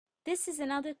This is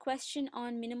another question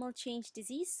on minimal change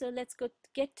disease, so let's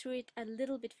get through it a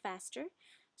little bit faster.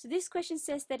 So this question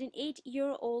says that an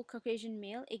 8-year-old Caucasian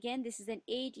male, again this is an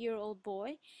 8-year-old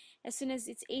boy, as soon as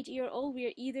it's 8-year-old we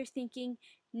are either thinking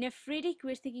nephritic,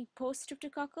 we're thinking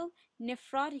post-streptococcal,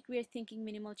 nephrotic, we're thinking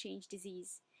minimal change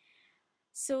disease.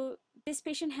 So this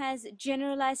patient has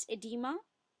generalized edema,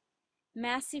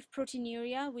 massive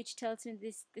proteinuria, which tells me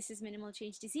this is minimal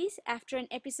change disease, after an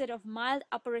episode of mild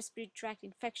upper respiratory tract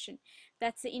infection.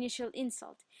 That's the initial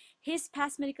insult. His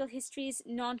past medical history is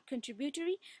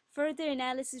non-contributory. Further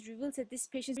analysis reveals that this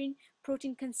patient's urine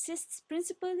protein consists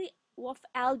principally of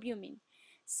albumin.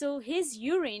 So his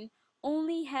urine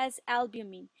only has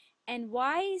albumin. And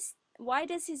why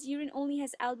does his urine only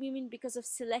has albumin? Because of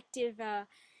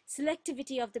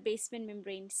selectivity of the basement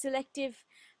membrane, selective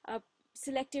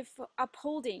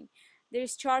upholding. There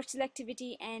is charge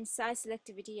selectivity and size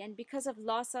selectivity, and because of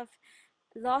loss of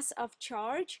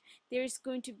charge, there is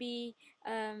going to be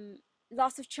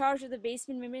loss of charge of the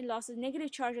basement membrane, loss of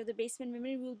negative charge of the basement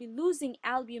membrane. We will be losing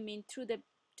albumin through the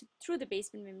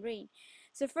basement membrane.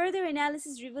 So further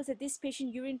analysis reveals that this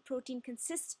patient urine protein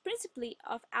consists principally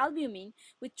of albumin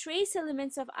with trace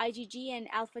elements of IgG and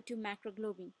alpha-2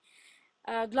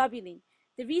 macroglobulin.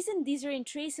 The reason these are in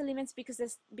trace elements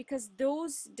because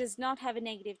those does not have a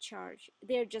negative charge.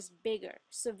 They're just bigger.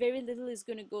 So very little is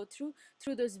going to go through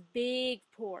those big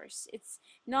pores. It's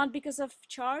not because of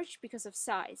charge, because of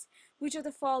size. Which of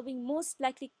the following most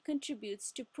likely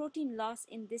contributes to protein loss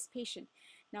in this patient?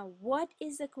 Now, what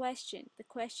is the question? The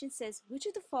question says, which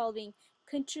of the following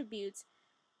contributes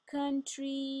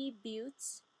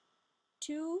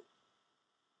to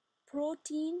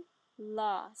protein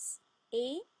loss?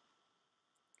 A,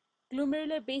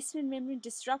 glomerular basement membrane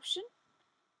disruption.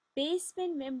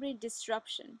 Basement membrane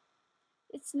disruption.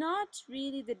 It's not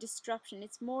really the disruption,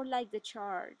 it's more like the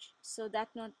charge. So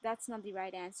that's not the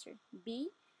right answer. B,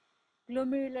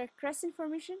 glomerular crescent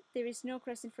formation. There is no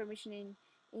crescent formation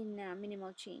in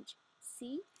minimal change.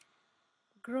 C,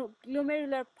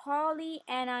 glomerular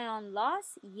polyanion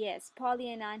loss. Yes,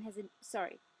 polyanion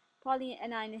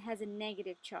has a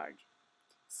negative charge.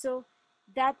 So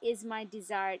that is my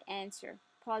desired answer,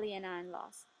 polyanion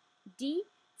loss. D,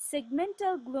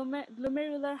 segmental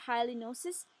glomerular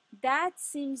hyalinosis. That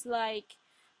seems like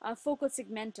focal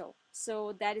segmental,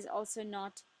 so that is also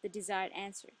not the desired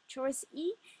answer. Choice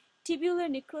E, tubular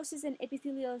necrosis and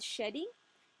epithelial shedding.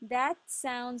 That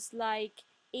sounds like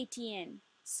ATN,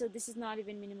 so this is not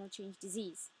even minimal change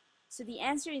disease. So the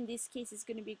answer in this case is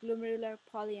going to be glomerular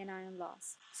polyanion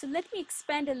loss. So let me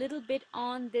expand a little bit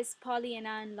on this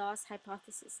polyanion loss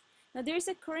hypothesis. Now there is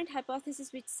a current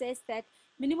hypothesis which says that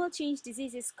minimal change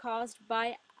disease is caused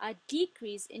by a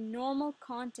decrease in normal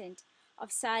content of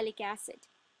sialic acid.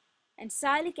 And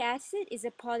sialic acid is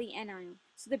a polyanion.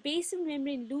 So the basement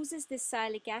membrane loses this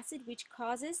sialic acid, which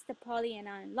causes the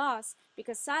polyanion loss,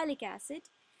 because sialic acid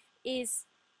is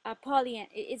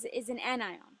an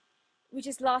anion which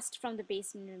is lost from the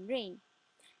basement membrane.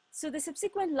 So the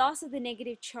subsequent loss of the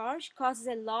negative charge causes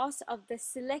a loss of the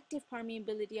selective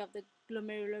permeability of the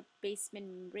glomerular basement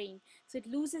membrane. So it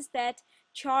loses that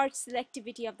charge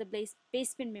selectivity of the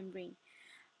basement membrane.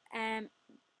 And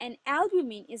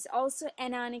albumin is also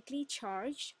anionically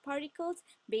charged particles.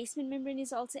 Basement membrane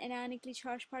is also anionically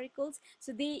charged particles.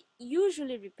 So they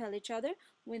usually repel each other.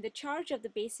 When the charge of the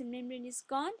basement membrane is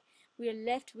gone, we are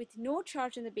left with no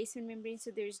charge on the basement membrane,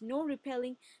 so there is no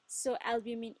repelling, so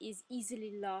albumin is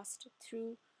easily lost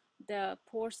through the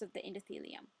pores of the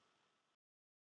endothelium.